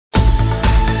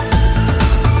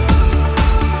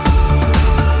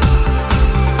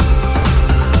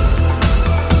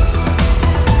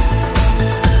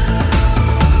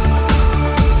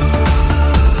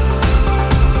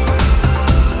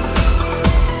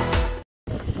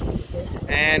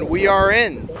and we are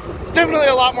in. It's definitely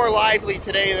a lot more lively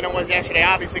today than it was yesterday,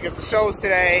 obviously, because the show's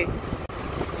today.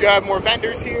 You have more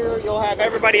vendors here. You'll have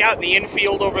everybody out in the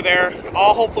infield over there.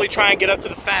 I'll hopefully try and get up to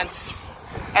the fence.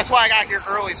 That's why I got here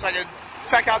early, so I could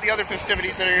check out the other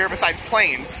festivities that are here besides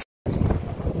planes.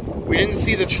 We didn't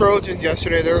see the Trojans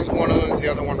yesterday. There was one of them, the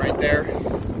other one right there.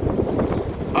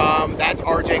 That's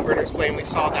RJ Gritter's plane. We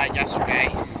saw that yesterday.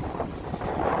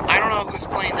 I don't know whose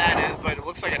plane that is, but it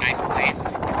looks like a nice plane.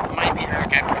 It might be Erik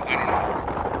Edgren's, I don't know.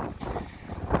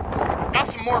 Got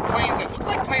some more planes that look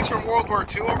like planes from World War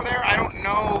II over there. I don't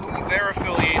know who they're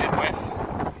affiliated with.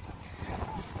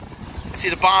 See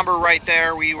the bomber right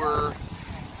there. We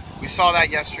saw that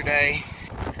yesterday.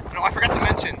 No, I forgot to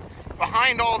mention,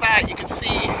 behind all that you can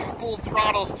see Full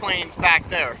Throttle's planes back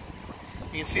there.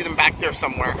 You can see them back there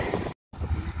somewhere.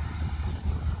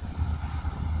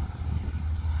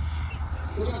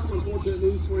 We got some unfortunate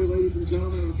news for you, ladies and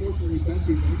gentlemen. Unfortunately,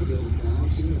 Betsy Vanderbilt now.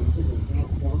 She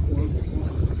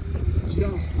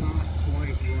just not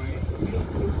quite right.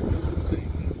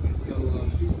 So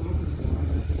she's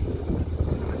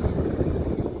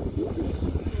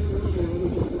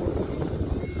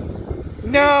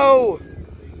No!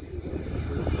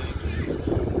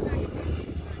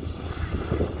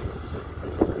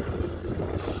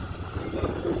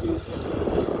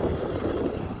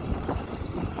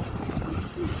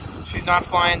 She's not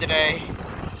flying today.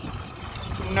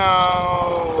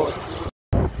 No.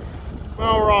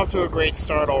 Well, we're off to a great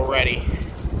start already.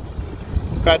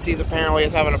 Betsy's apparently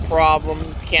is having a problem.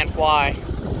 Can't fly.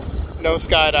 No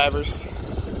skydivers.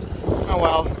 Oh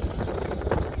well.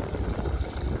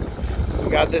 We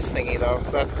got this thingy though,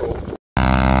 so that's cool.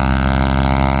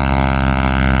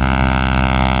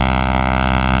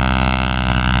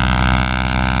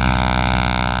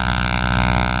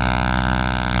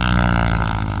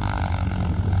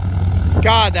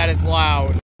 God, that is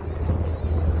loud.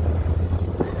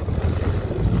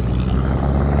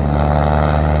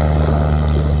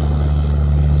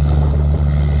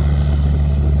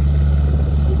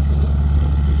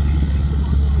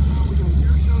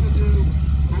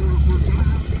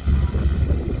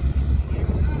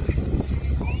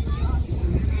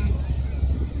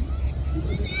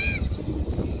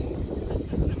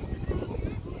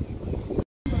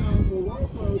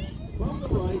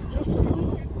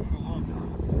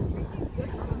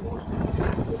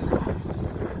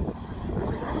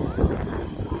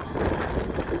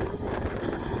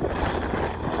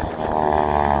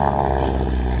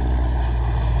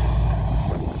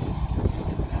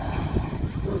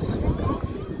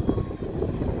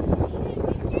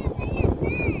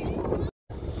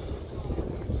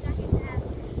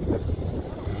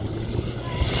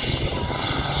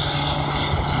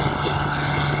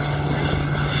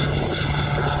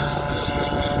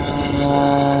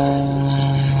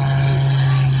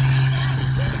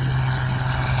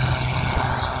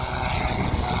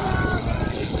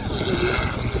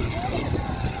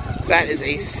 That is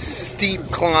a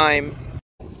steep climb.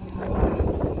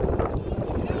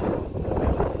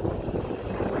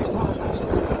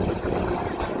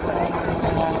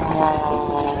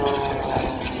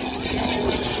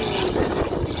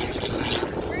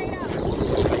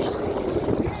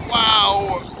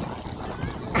 Wow!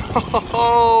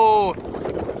 Oh!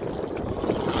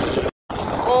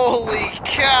 Holy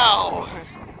cow!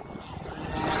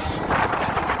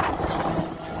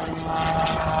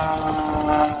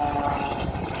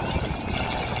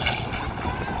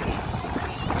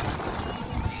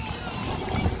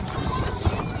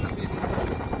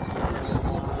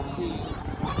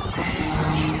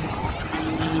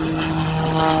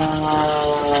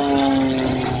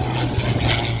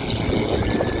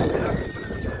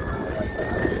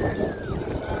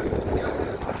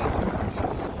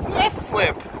 Left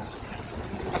flip.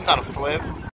 That's not a flip.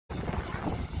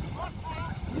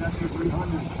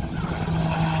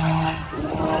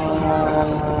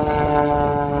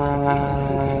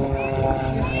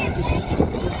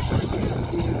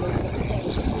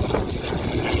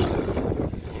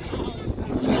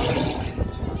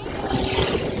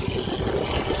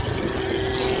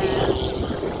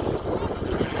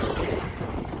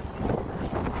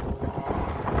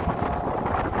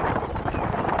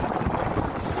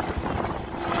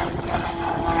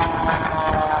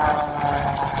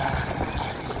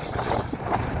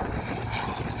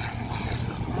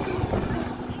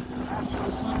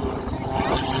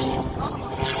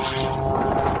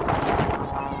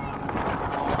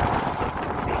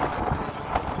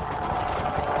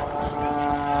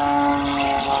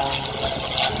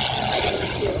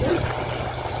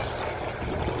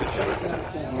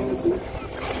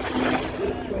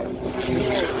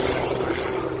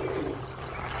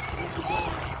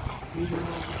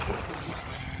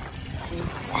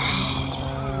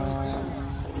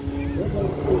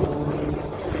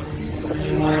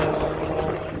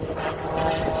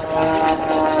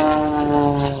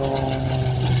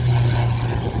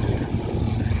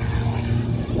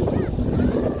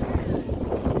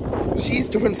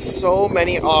 doing so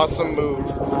many awesome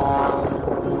moves.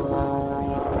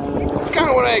 It's kind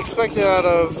of what I expected out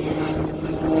of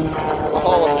a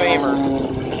Hall of Famer.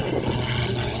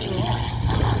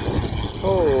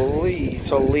 Holy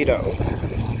Toledo.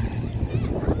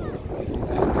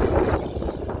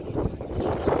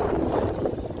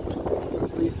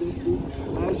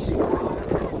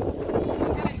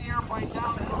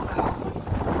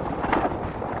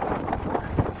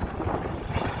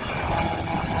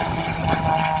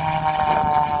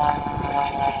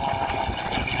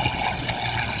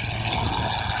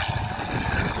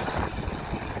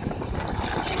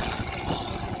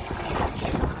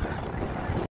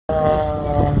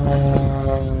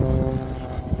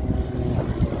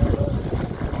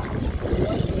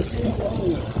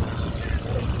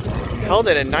 Held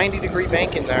at a 90-degree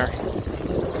bank in there.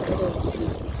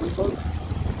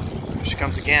 Here she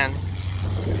comes again.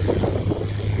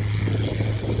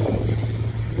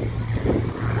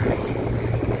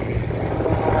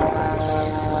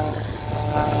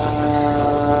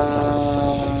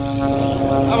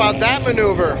 How about that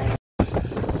maneuver?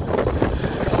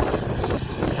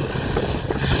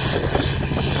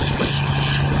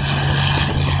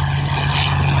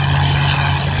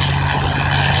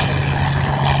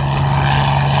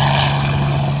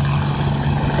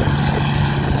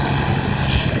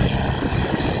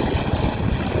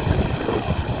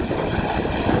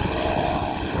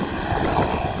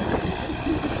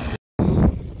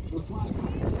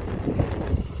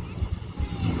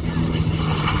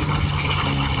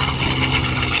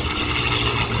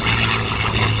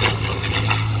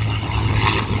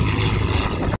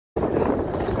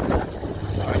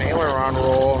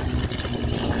 Roll.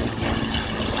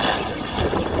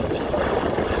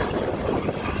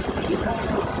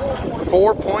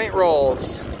 4-point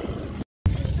rolls.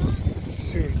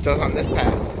 See what it does on this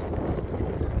pass.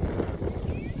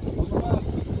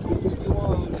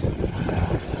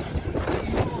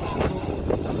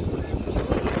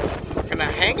 Gonna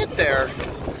hang it there.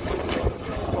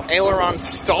 Aileron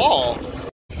stall.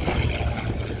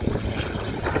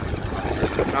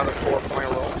 Another 4-point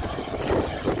roll.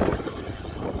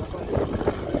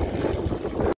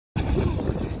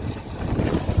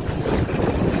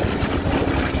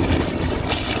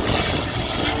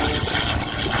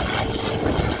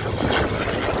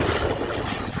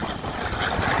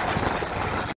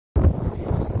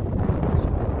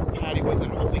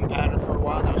 Wasn't holding pattern for a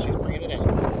while, now she's bringing it in.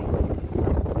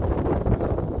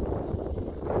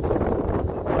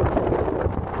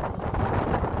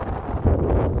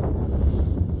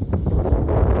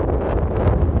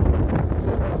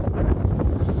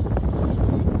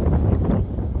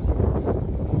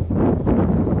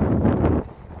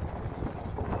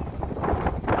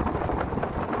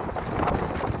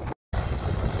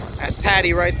 That's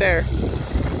Patty right there.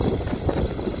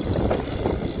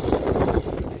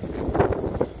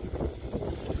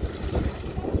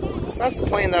 That's the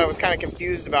plane that I was kind of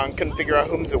confused about and couldn't figure out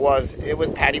whom's it was. It was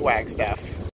Patty Wagstaff.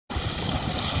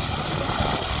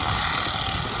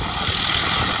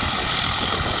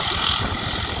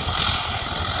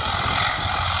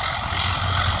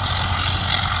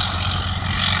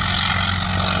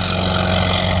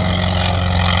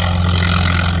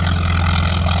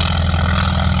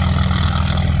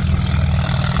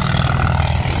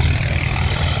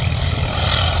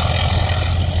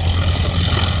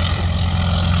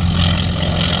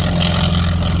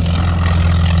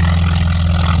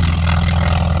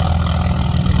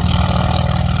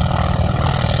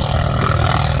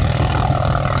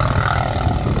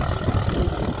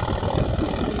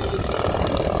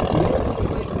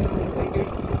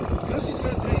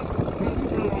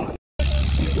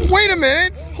 Wait a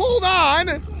minute, hold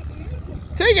on.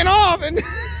 Taking off and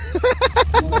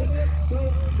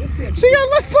she got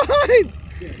left behind.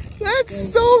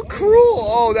 That's so cruel.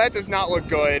 Oh, that does not look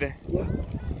good.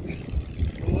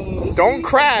 Don't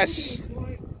crash.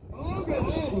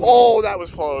 Oh, that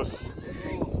was close.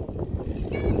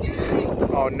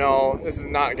 Oh no, this is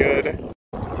not good.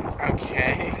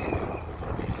 Okay.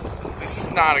 This is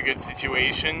not a good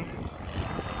situation.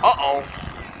 Uh-oh.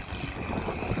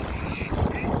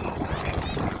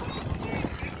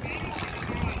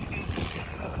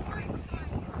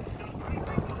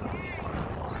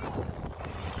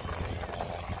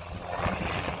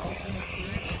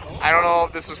 I don't know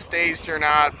if this was staged or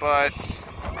not, but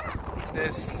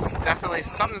this definitely,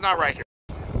 something's not right here.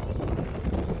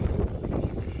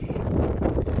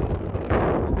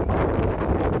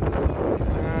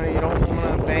 You don't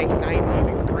want to bank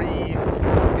 90 degrees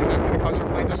because that's going to cause your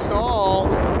plane to stall.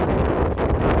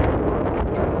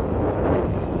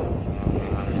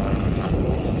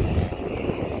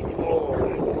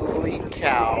 Holy cow.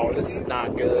 this is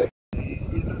not good.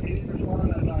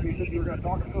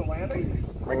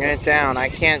 Bringing it down. I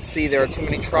can't see. There are too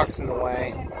many trucks in the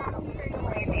way.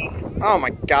 Oh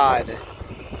my god.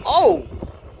 Oh!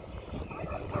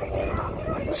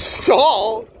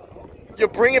 Stall? You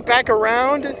bring it back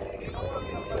around?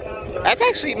 That's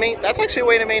actually a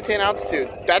way to maintain altitude.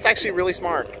 That's actually really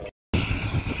smart.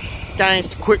 This guy needs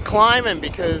to quit climbing,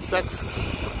 because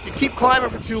if you keep climbing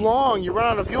for too long, you run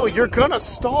out of fuel, you're gonna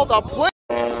stall the plane.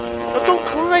 But don't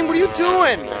climb, what are you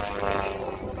doing?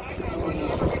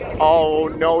 Oh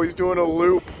no, he's doing a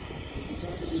loop.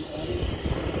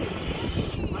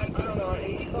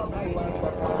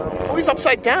 Oh, he's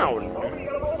upside down.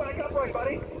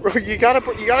 Bro, you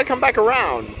gotta come back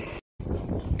around.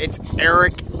 It's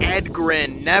Erik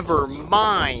Edgren, never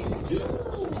mind.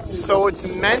 So it's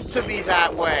meant to be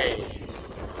that way.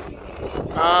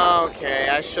 Okay,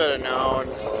 I should have known.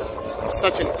 I'm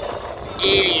such an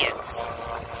idiot.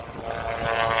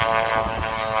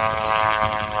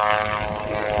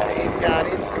 Okay, he's got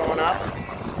it, going up.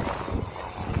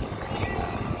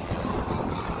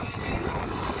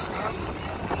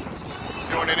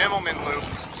 Doing an Immelman loop.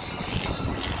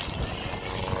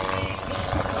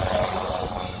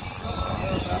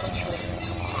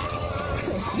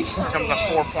 Here comes a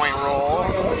 4-point roll.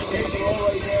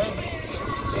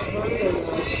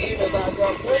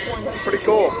 Pretty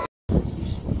cool.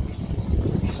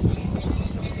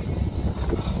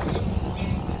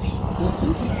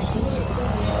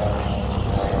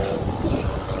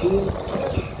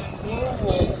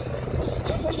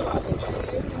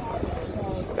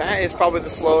 That is probably the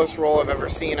slowest roll I've ever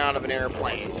seen out of an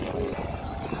airplane.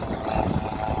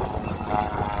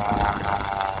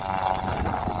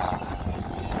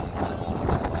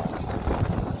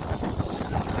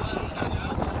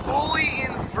 Fully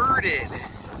inverted.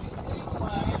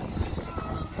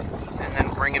 And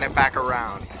then bringing it back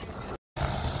around.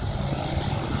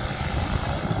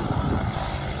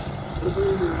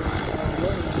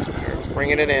 It's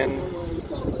bringing it in.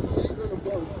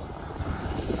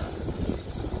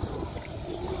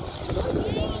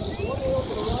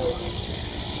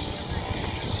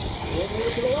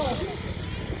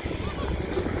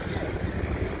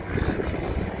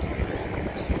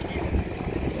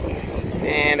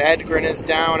 And Edgren is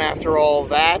down after all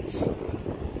that.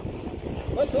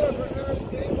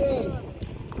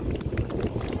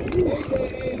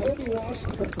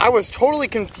 I was totally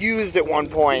confused at one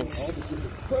point,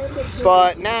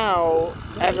 but now,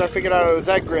 after I figured out it was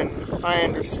Edgren, I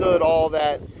understood all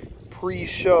that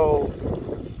pre-show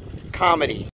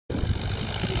comedy.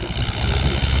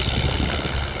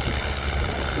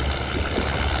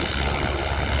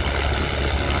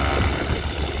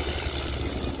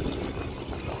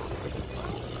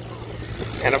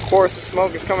 And of course the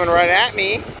smoke is coming right at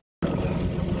me.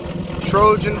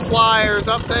 Trojan Phlyers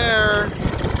up there.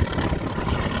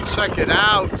 Check it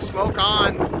out, smoke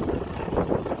on.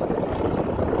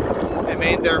 They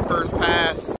made their first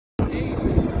pass. They're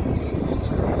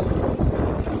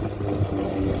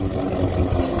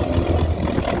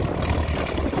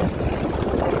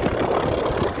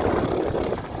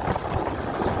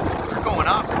going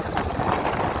up.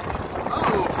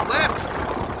 Oh, flip.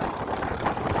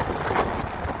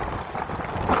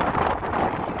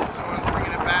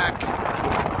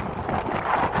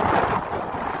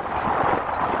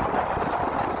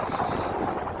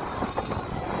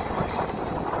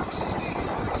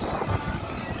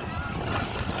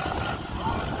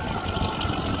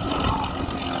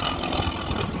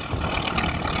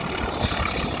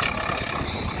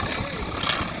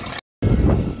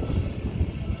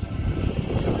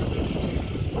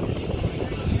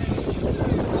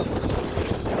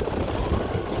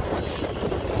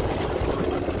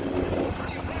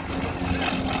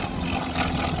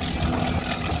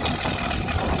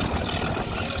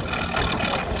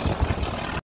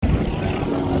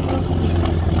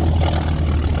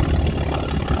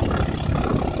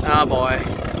 Oh boy,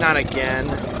 not again.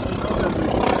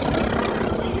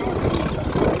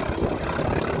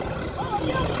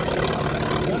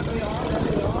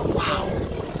 Wow.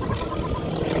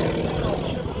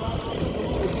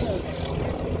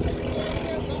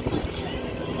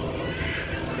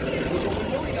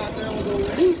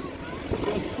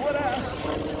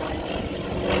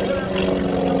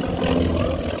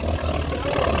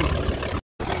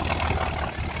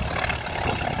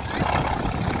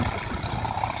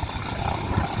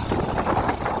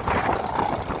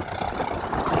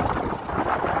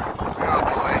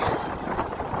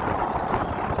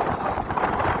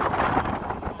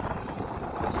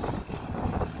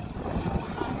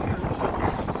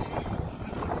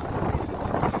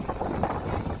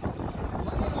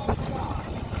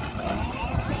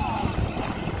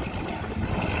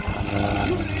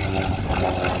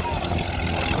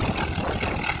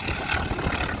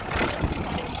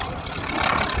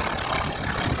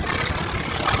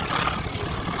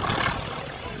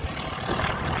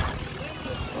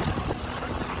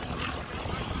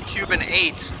 Carbon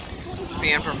 8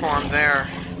 being performed there.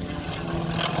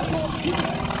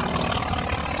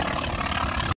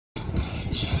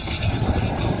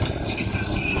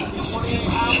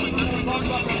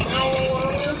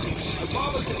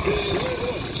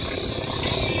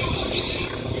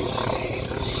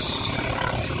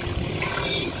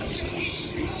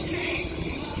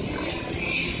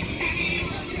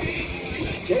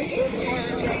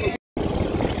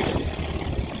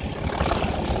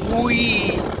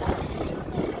 Whee!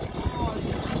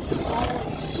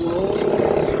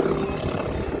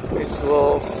 This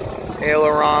little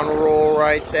aileron roll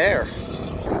right there.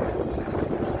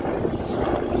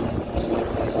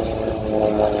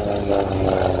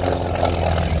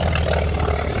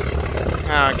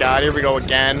 Oh God, here we go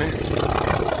again.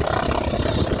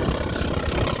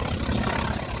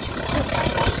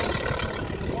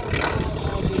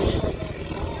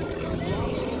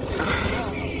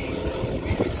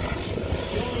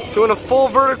 Doing a full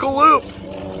vertical loop.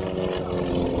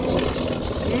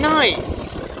 Nice.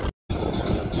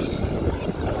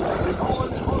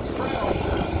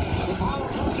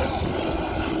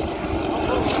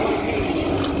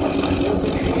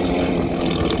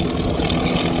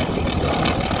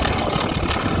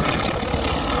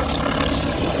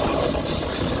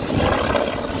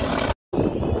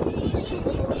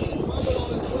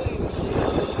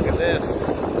 Look at this.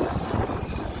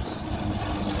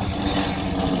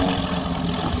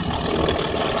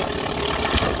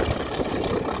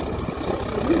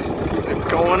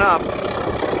 Going up.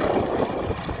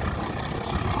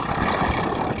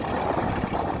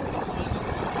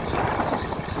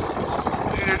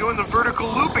 They're doing the vertical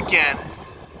loop again.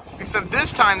 Except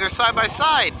this time they're side by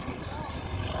side.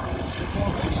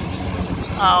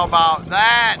 How about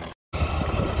that?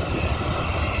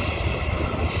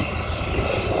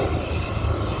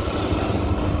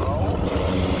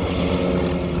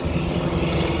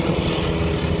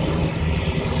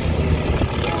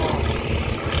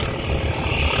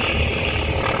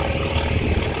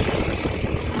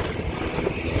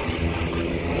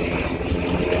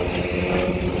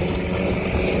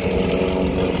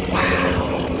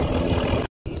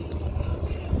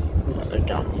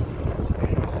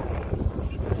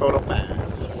 Photo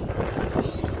pass.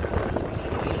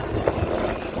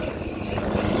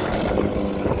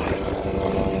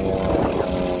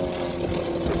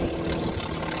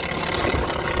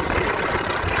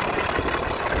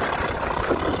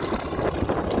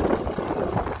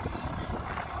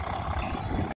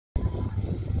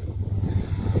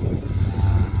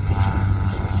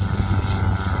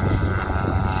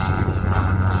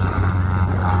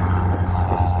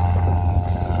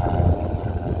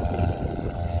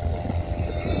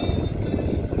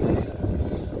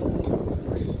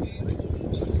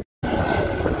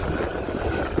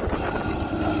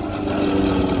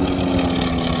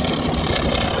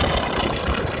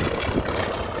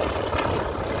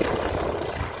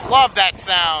 Love that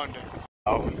sound.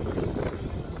 Oh.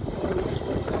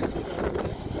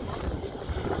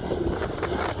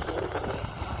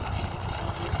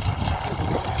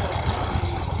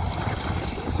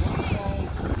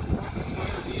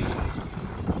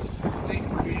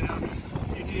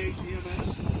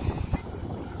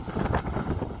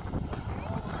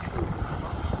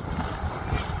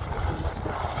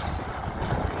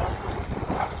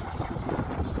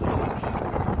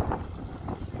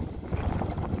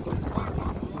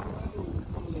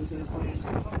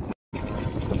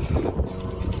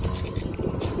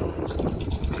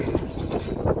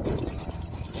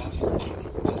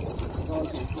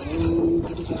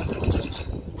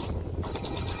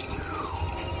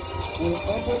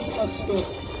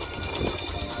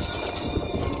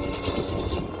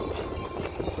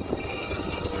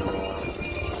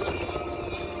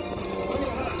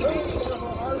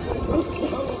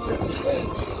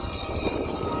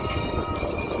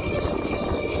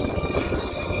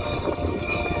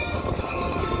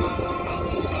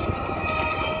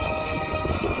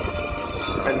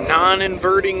 A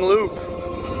non-inverting loop.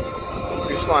 You're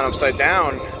just flying upside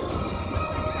down.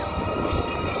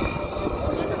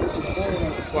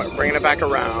 Bringing it back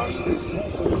around.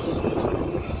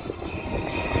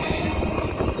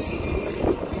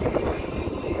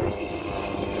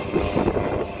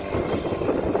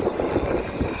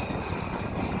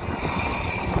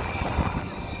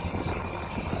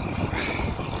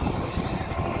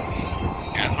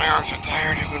 Guys, my arms are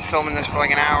tired. I've been filming this for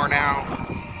like an hour now.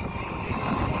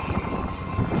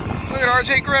 Look at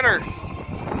RJ Gritter.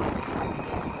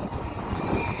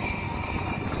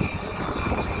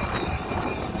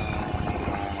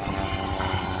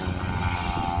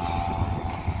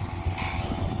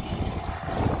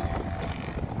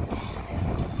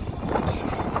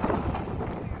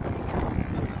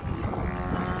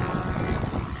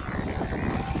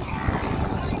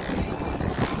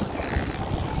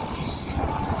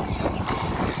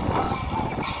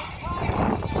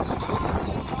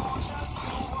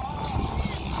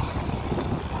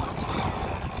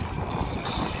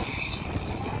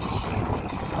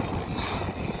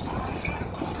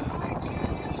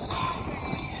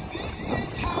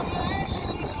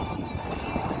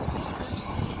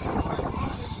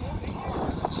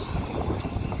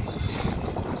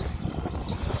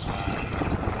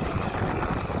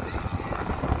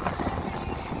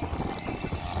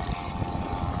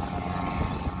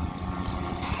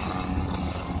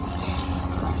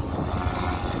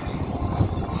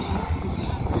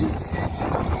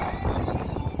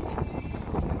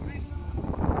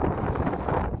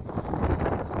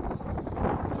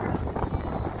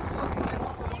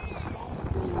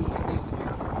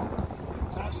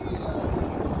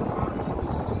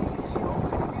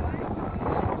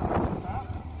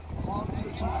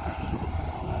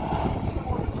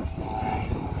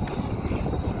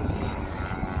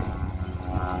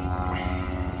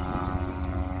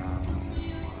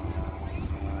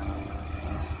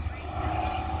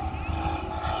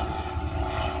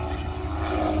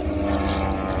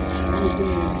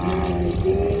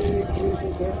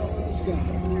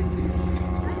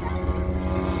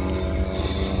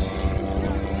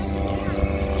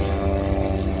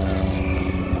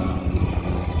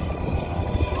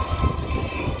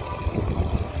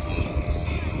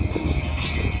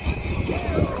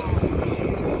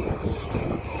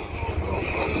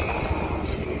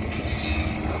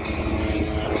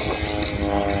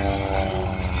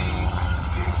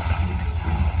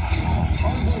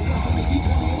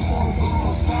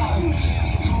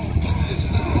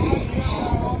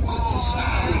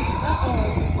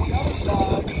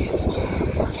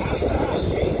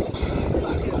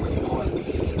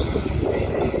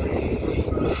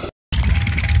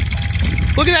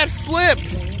 Look at that flip!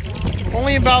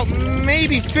 Only about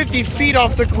maybe 50 feet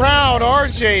off the ground.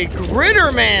 RJ,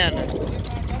 gritter man!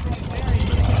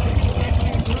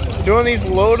 Doing these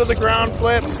low to the ground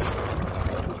flips.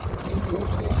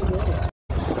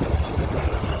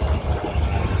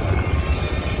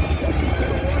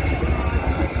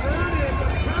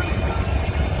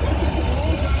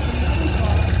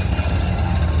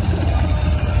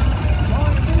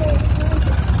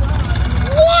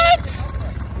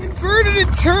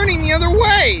 Turning the other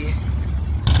way.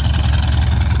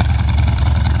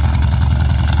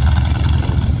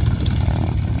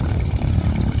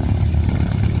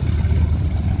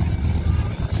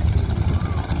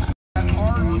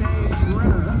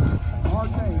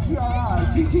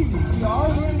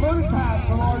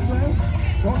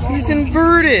 He's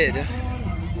inverted.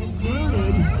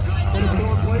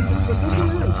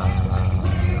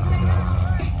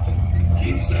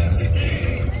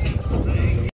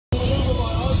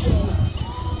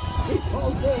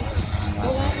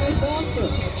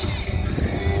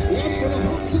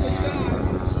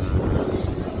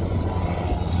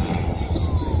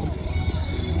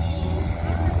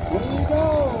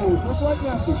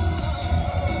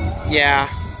 Yeah,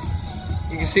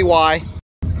 you can see why.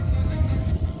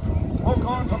 Smoke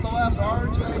on from the left,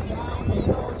 RJ down the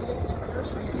hill, getting some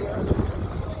airspeed here.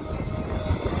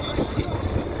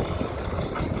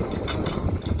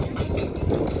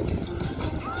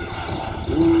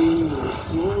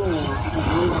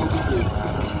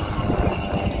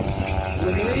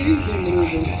 Amazing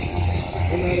movement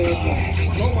in that airplane.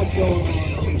 So much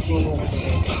going on.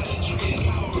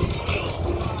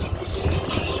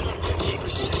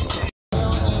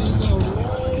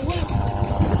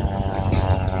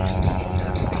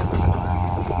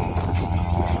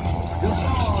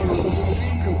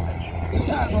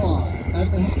 At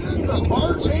the hands of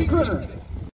RJ Gritter.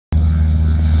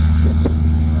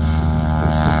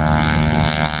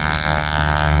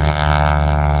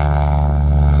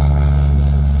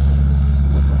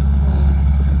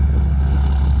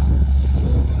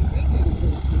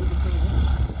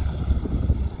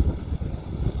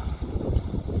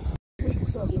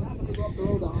 So you have to go up the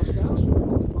road to Hopstown.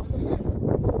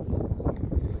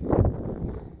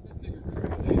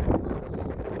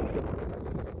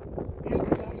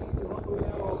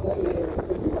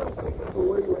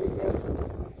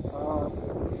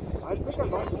 I think I'd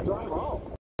like to drive home.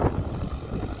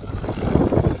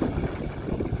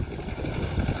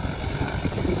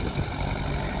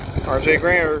 RJ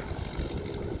Gritter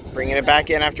bringing it back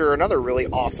in after another really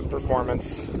awesome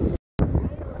performance.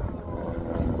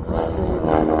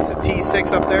 It's a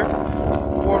T6 up there.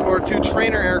 World War II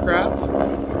trainer aircraft.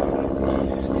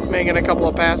 Making a couple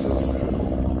of passes.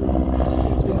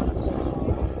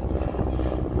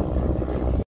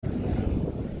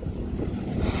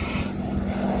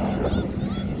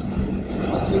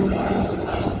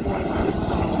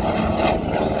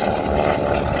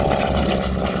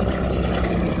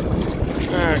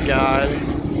 Oh, God.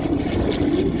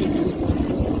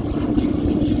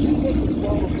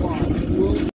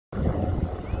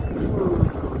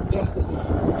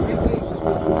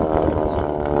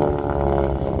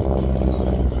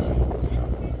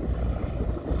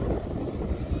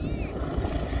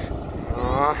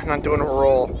 Not doing a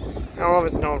roll. I don't know if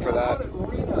it's known for that.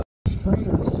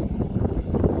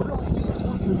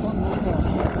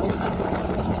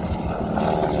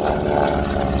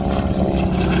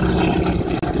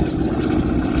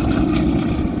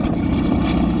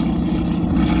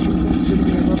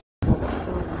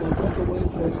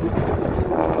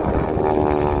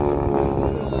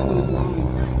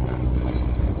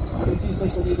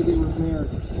 These need to be repaired.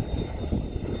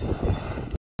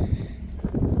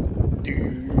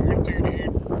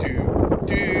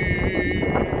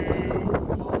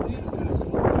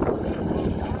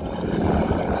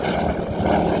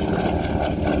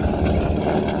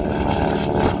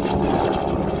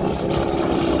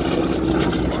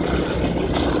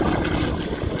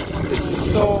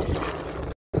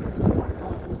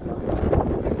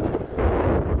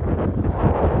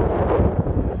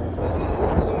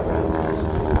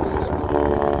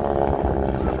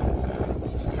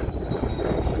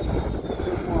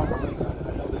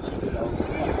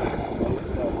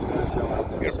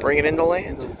 Bring it into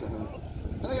land.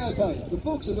 And I gotta tell you, the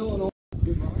folks in Illinois.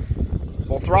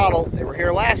 Full Throttle. They were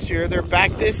here last year. They're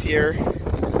back this year.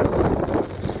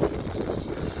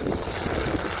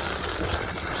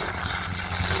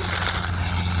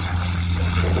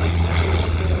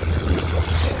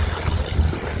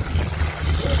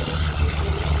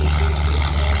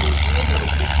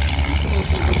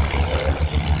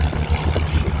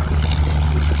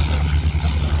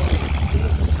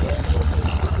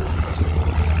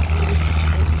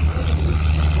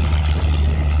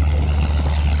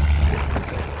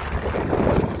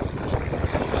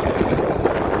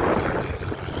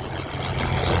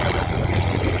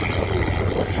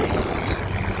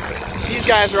 These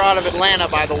guys are out of Atlanta,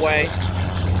 by the way.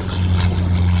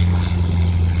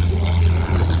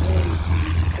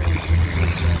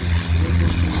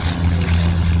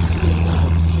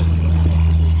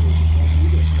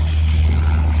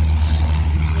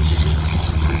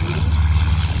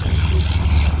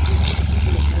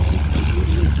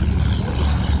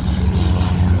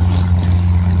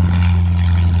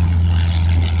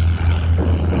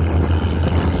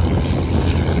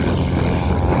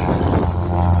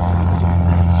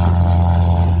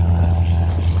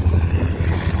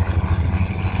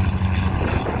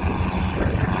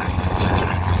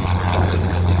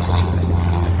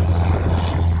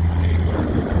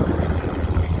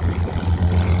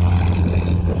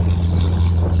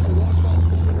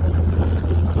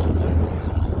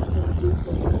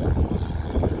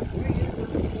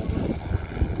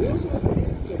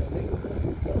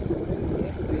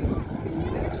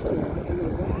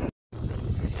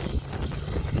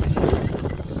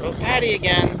 Goes Patty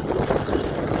again.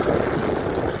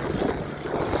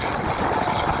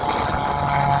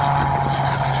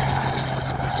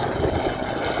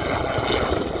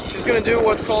 She's going to do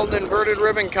what's called an inverted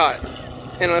ribbon cut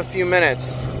in a few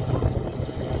minutes.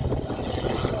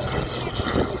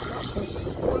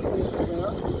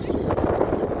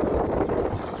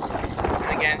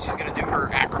 And again, she's going to do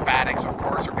her acrobatics, of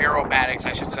course, or aerobatics,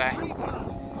 I should say.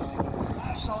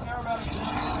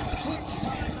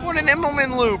 What an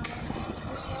Immelman loop!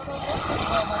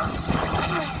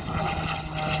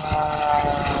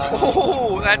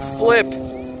 Oh, that flip!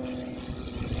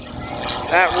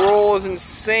 That roll is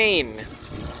insane.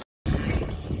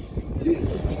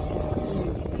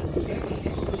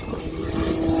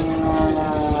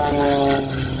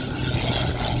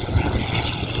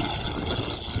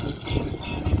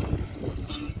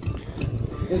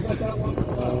 Is that one?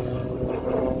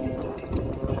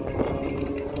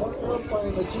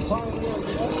 Airplane that she pioneered,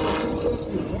 the extra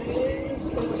 260 hangs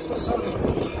in the facility.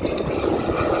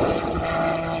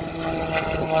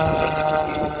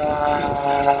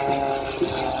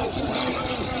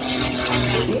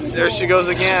 There she goes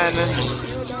again.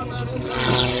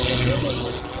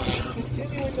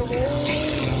 Continuing to roll.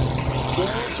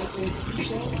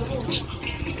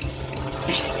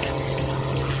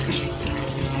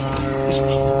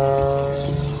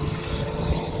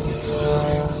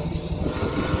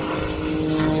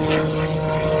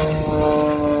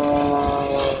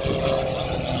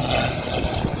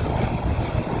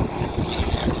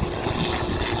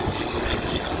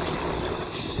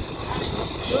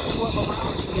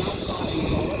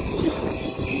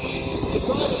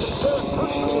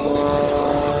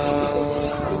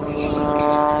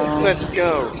 Let's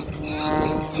go.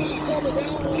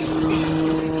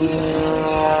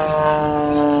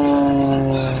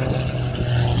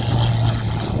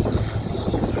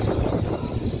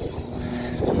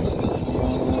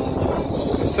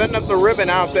 Setting up the ribbon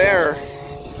out there.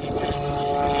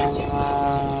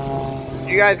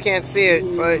 You guys can't see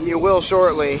it, but you will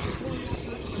shortly.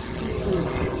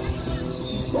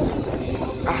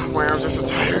 My arms are so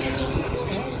tired.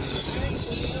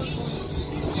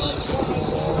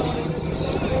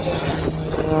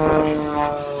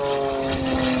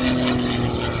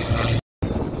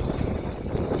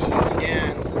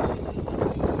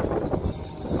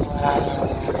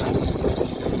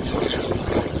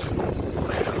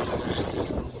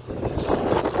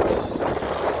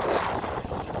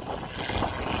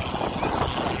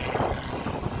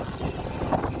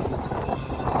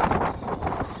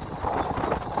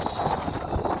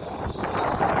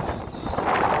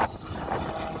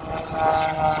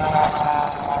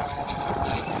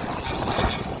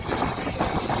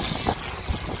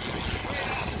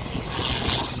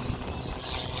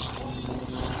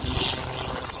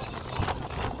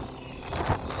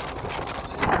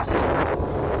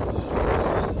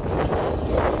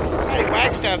 Patty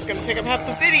Wagstaff's gonna take up half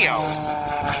the video.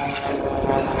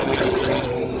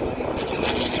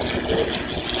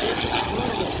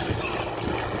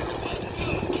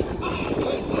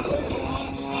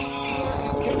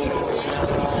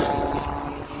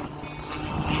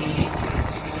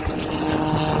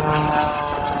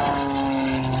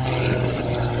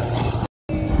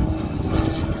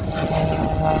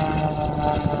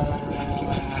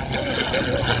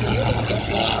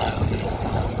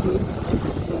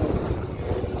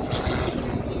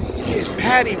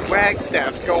 Patty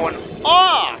Wagstaff's going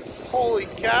off! Holy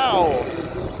cow!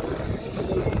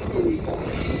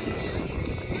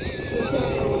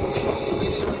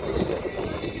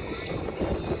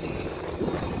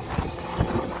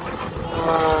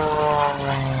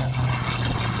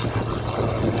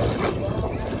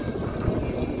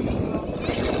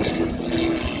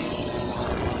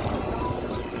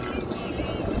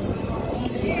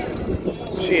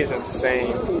 She is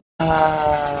insane.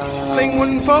 This thing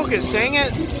wouldn't focus, dang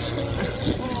it.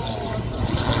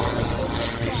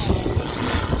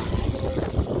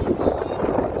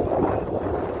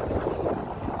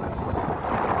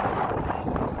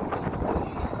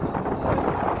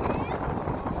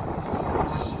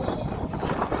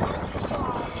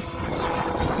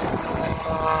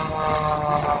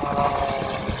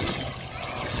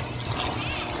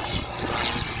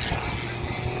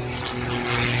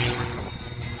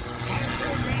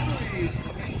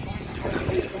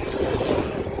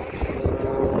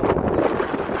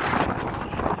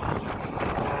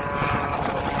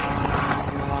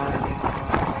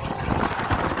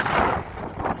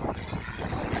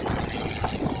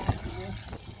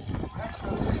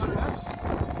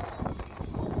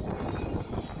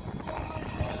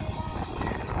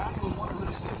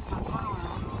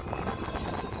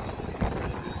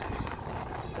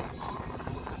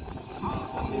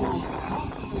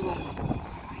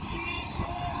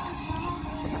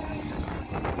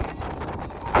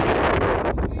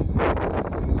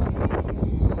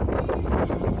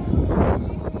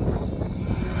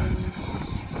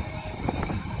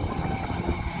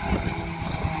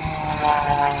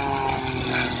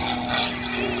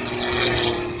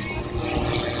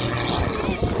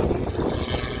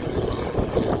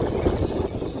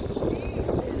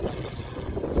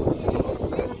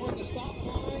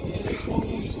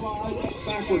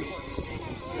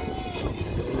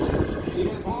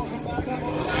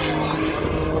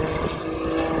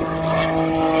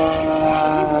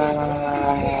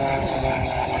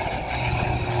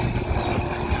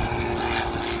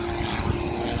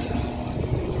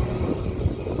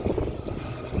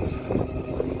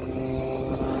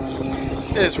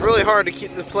 It's really hard to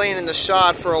keep the plane in the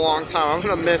shot for a long time. I'm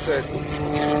gonna miss it.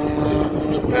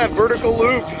 That vertical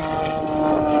loop.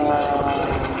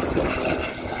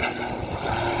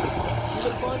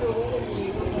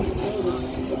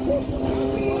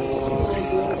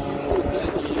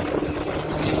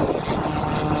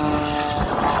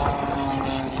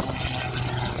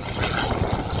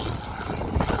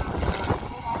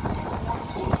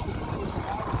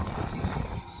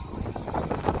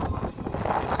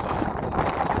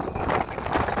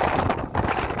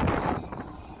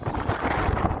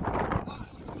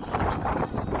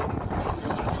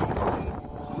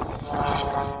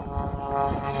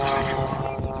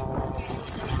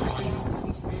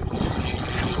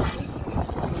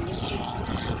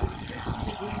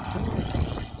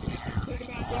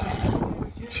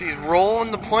 She's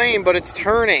rolling the plane, but it's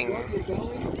turning.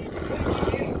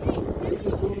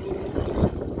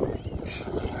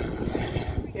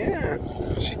 Yeah,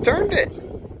 she turned it.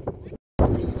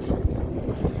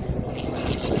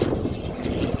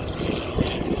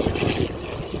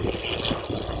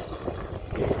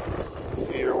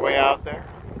 See her way out there.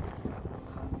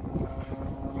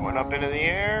 Going up into the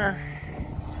air.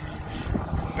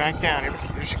 Back down.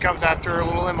 Here she comes after her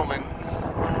little Immelman.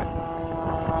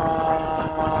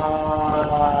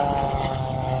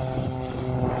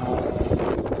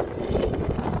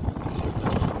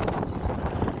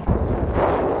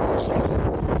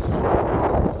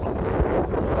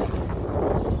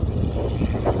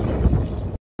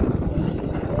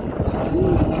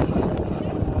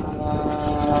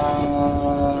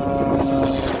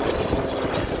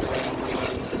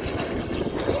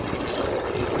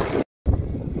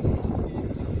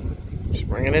 Just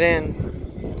bringing it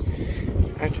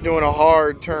in. After doing a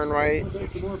hard turn right.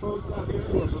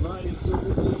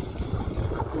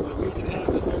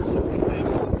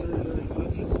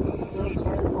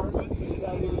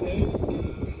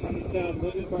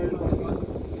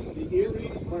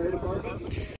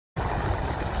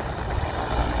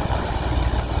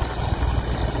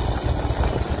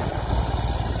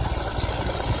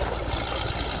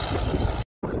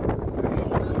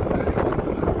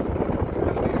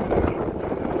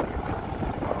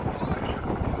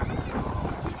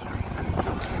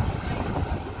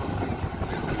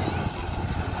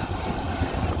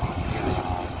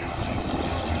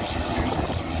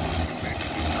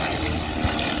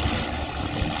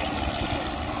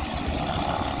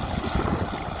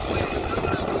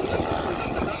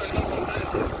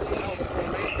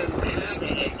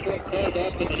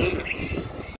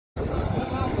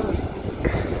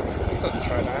 That's not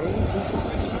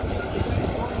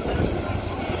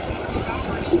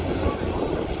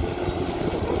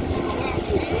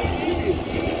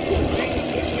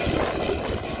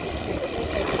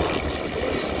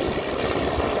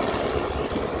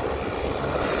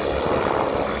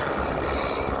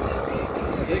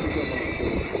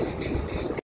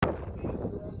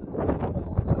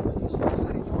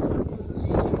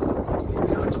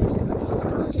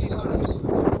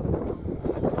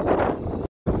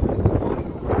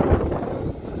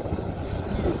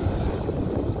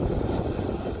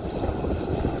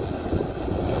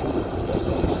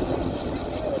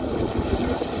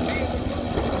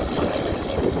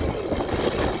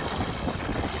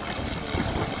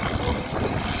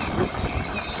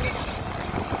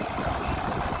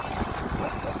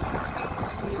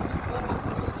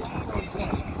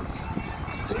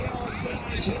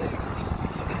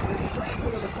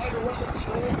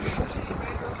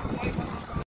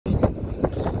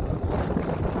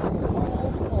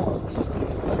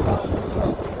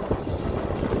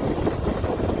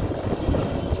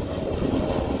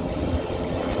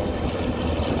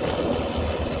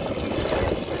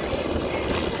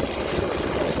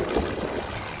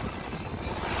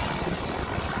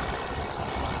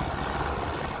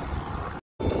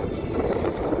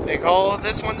They call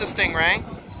this one the Stingray.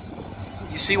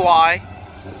 You see why.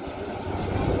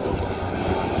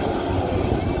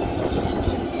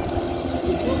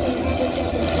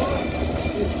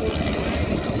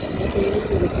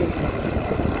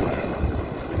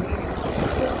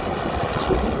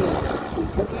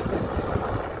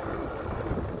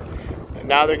 And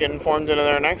now they're getting formed into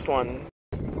their next one.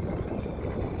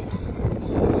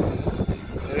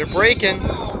 They're braking.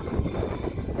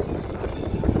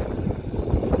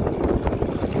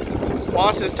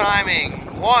 Boss's timing.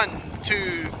 1,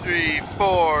 2, 3,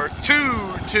 4.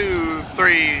 2, 2,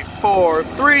 3, 4.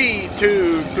 3,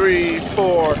 2, 3,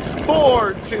 4.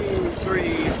 4, 2,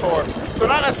 3, 4. So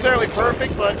not necessarily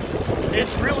perfect, but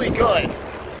it's really good.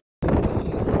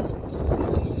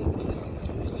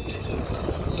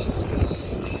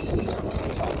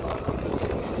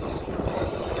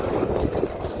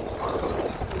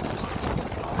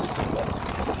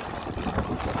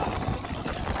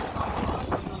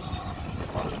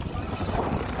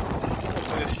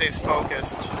 Stays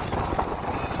focused.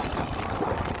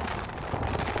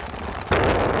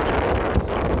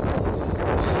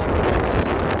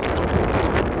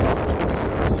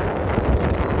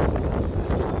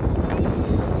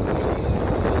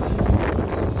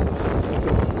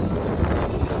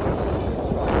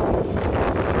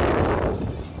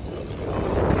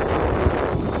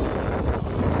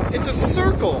 It's a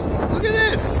circle. Look at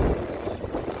this.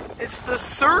 It's the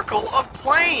circle of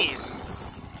planes.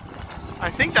 I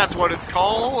think that's what it's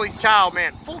called. Holy cow,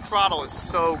 man. Full Throttle is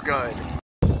so good.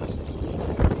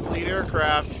 Lead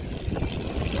aircraft.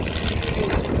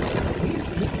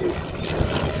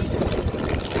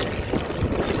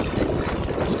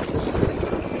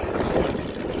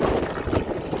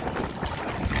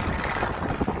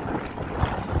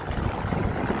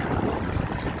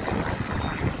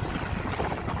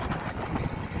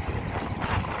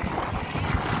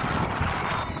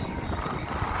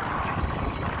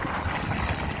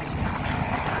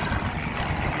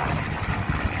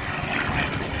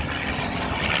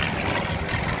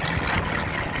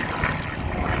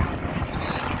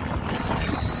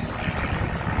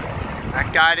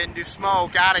 That guy didn't do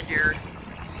smoke out of here.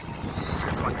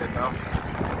 This one did though.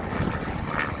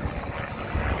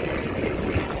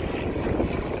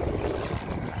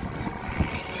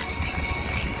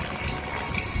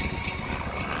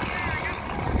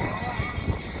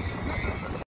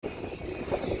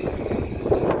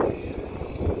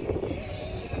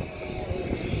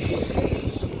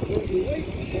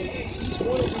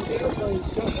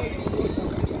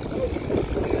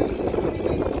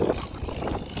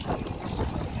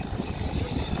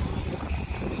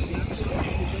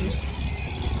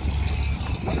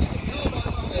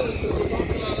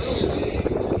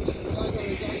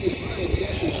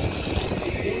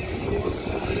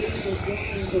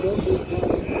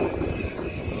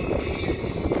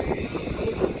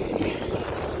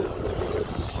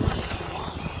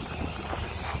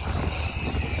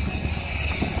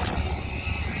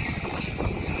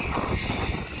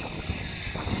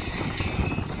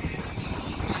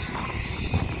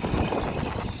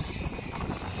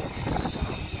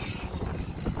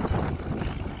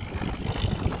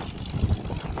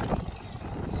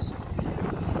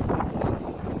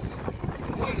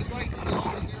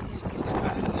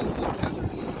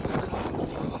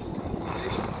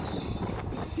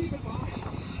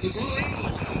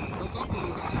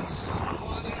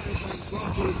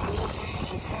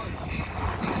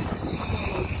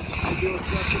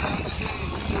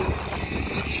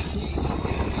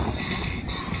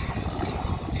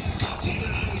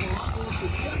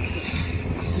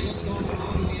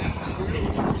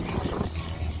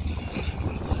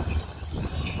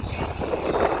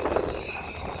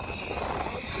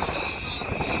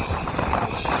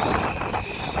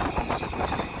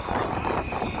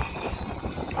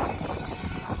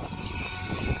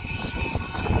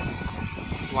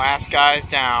 Last guy's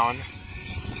down.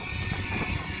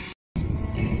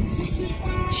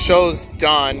 Show's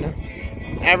done.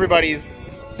 Everybody's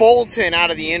bolting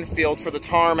out of the infield for the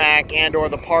tarmac and or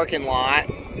the parking lot.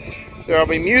 There'll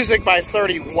be music by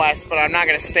 30 West, but I'm not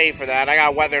going to stay for that. I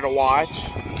got weather to watch.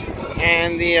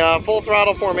 And the Full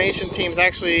Throttle Formation Team's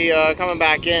actually coming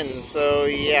back in, so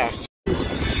yeah.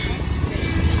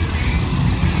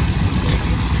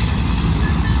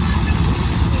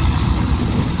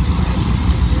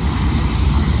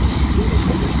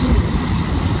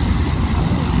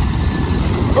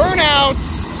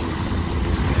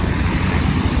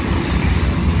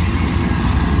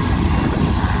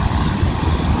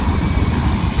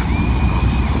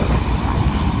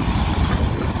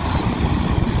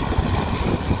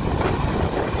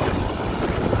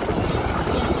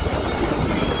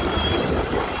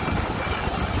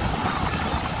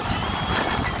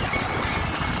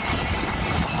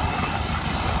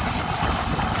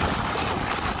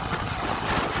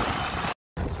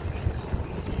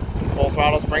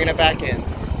 bringing it back in.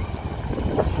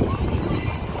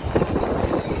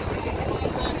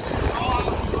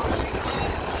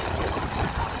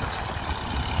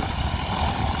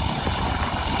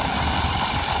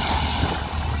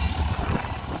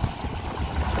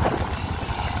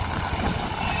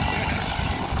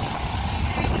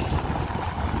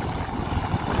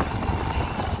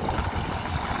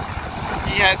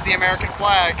 He has the American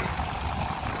flag.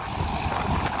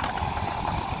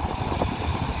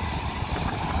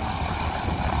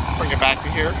 Bring it back to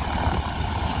here.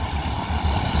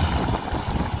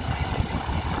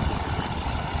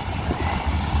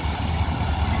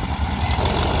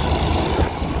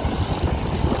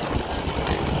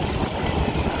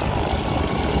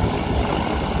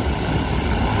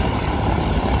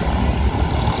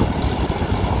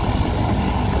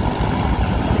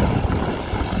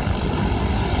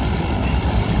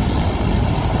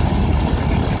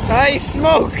 Nice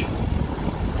smoke!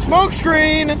 Smoke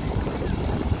screen!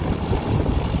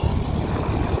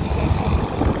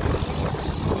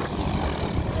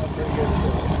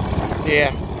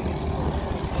 Yeah.